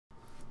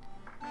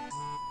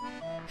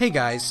Hey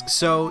guys,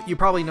 so you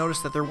probably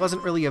noticed that there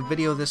wasn't really a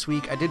video this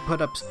week. I did put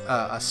up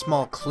a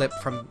small clip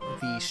from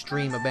the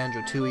stream of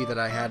Banjo-Tooie that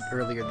I had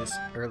earlier this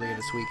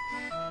week,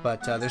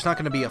 but there's not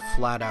going to be a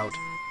flat-out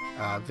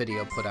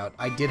video put out.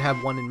 I did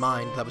have one in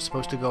mind that was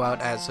supposed to go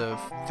out as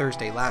of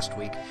Thursday last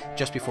week,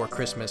 just before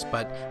Christmas,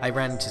 but I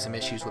ran into some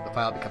issues with the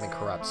file becoming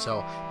corrupt,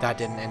 so that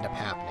didn't end up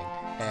happening.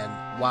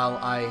 And while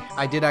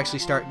I did actually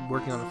start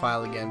working on the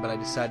file again, but I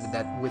decided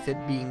that with it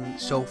being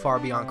so far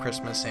beyond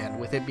Christmas and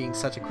with it being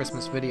such a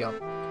Christmas video,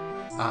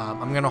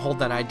 I'm going to hold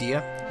that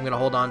idea. I'm going to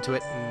hold on to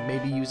it and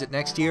maybe use it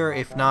next year.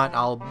 If not,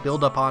 I'll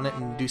build up on it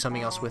and do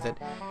something else with it.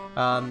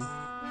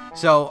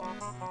 So,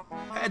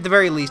 at the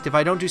very least, if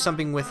I don't do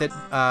something with it,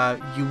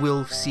 you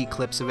will see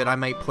clips of it. I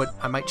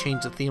might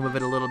change the theme of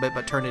it a little bit,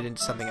 but turn it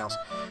into something else.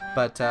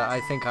 But I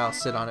think I'll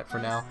sit on it for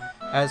now.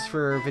 As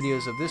for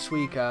videos of this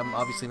week,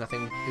 obviously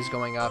nothing is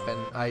going up, and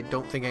I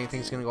don't think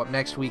anything's going to go up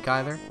next week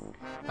either,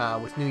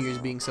 with New Year's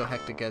being so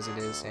hectic as it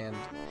is, and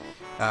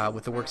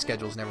with the work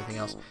schedules and everything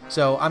else.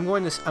 So I'm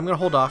going to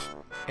hold off,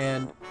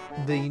 and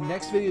the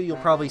next video you'll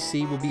probably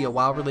see will be a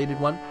WoW related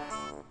one,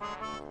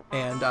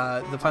 and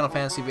the Final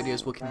Fantasy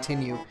videos will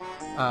continue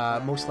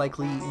most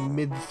likely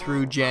mid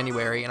through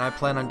January, and I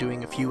plan on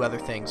doing a few other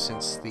things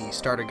since the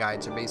starter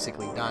guides are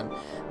basically done.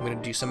 I'm going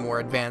to do some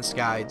more advanced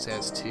guides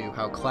as to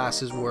how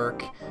classes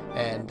work,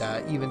 and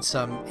even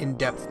some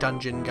in-depth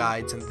dungeon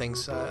guides and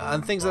things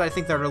on things that I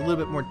think that are a little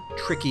bit more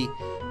tricky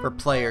for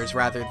players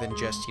rather than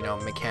just, you know,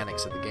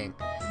 mechanics of the game.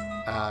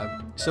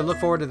 So look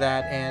forward to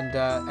that, and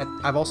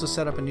I've also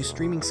set up a new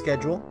streaming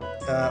schedule.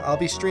 I'll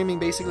be streaming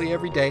basically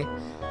every day,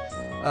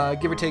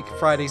 give or take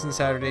Fridays and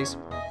Saturdays,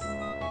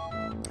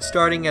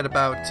 starting at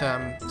about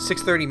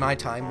 6:30 my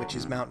time, which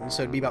is Mountain,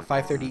 so it'd be about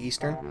 5:30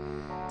 Eastern.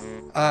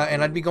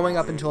 And I'd be going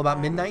up until about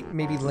midnight,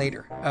 maybe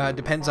later.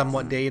 Depends on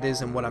what day it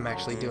is and what I'm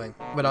actually doing.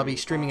 But I'll be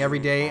streaming every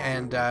day,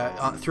 and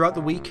throughout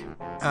the week,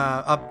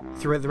 up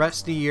through the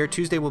rest of the year.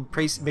 Tuesday will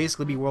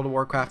basically be World of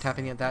Warcraft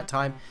happening at that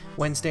time.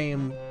 Wednesday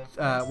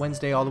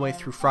all the way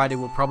through Friday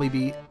will probably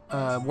be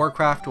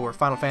Warcraft or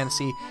Final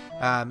Fantasy,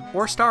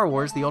 or Star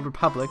Wars: The Old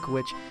Republic,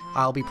 which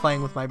I'll be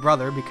playing with my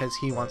brother because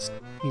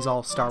he's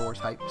all Star Wars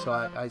hype. So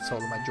I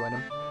told him I'd join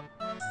him,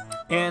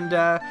 and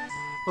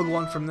we'll go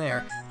on from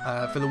there.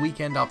 For the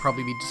weekend, I'll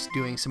probably be just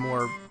doing some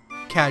more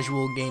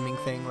casual gaming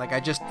thing. Like I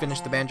just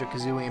finished the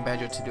Banjo-Kazooie and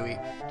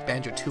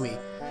Banjo-Tooie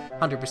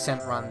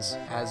 100% runs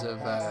as of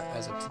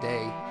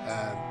today,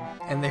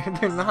 and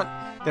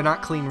they're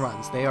not clean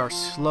runs. They are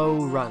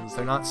slow runs.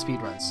 They're not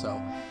speed runs.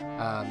 So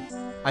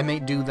I may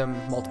do them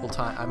multiple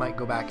times. I might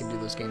go back and do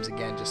those games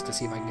again just to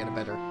see if I can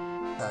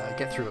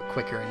get through it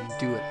quicker and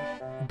do it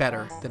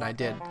better than I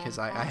did, because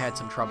I had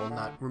some trouble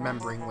not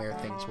remembering where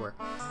things were.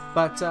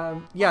 But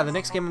yeah, the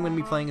next game I'm going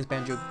to be playing is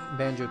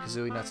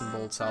Banjo-Kazooie Nuts and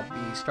Bolts. I'll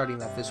be starting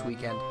that this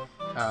weekend,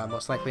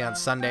 most likely on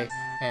Sunday,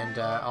 and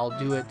I'll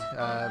do it.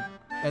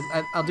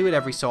 I'll do it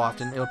every so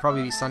often. It'll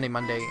probably be Sunday,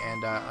 Monday,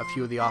 and a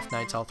few of the off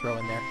nights I'll throw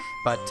in there.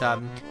 But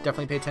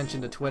definitely pay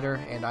attention to Twitter,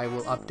 and I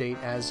will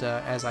update as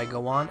I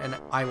go on. And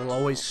I will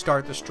always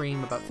start the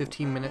stream about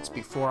 15 minutes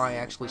before I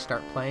actually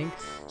start playing.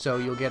 So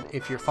you'll get,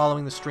 if you're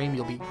following the stream,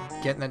 you'll be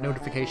getting that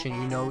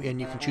notification, you know, and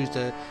you can choose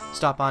to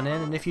stop on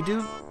in. And if you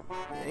do,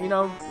 you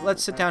know,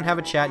 let's sit down, have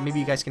a chat. Maybe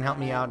you guys can help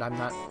me out. I'm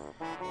not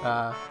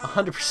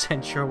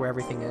 100% sure where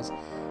everything is.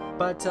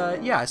 But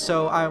yeah,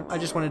 so I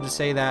just wanted to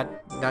say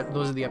that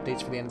those are the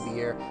updates for the end of the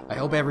year. I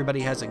hope everybody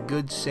has a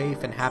good,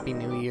 safe, and happy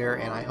new year,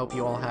 and I hope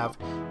you all have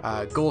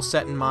goals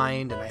set in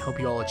mind, and I hope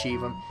you all achieve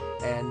them.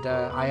 And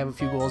I have a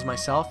few goals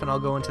myself, and I'll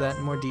go into that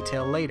in more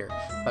detail later.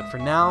 But for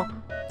now,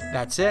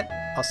 that's it.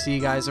 I'll see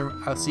you guys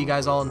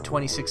all in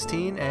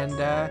 2016, and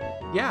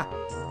yeah,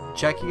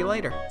 check you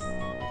later.